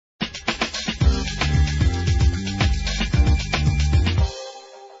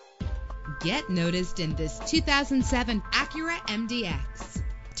Get noticed in this 2007 Acura MDX.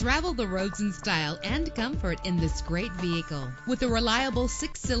 Travel the roads in style and comfort in this great vehicle with a reliable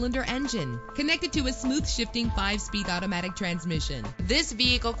 6-cylinder engine connected to a smooth shifting 5-speed automatic transmission. This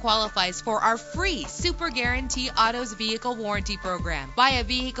vehicle qualifies for our free Super Guarantee Autos Vehicle Warranty Program. Buy a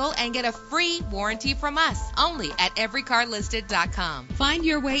vehicle and get a free warranty from us only at everycarlisted.com. Find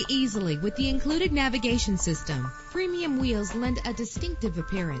your way easily with the included navigation system. Premium wheels lend a distinctive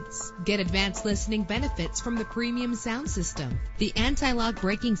appearance. Get advanced listening benefits from the premium sound system. The anti-lock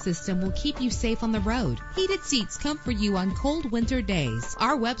braking system will keep you safe on the road. Heated seats comfort you on cold winter days.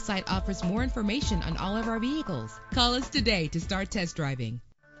 Our website offers more information on all of our vehicles. Call us today to start test driving.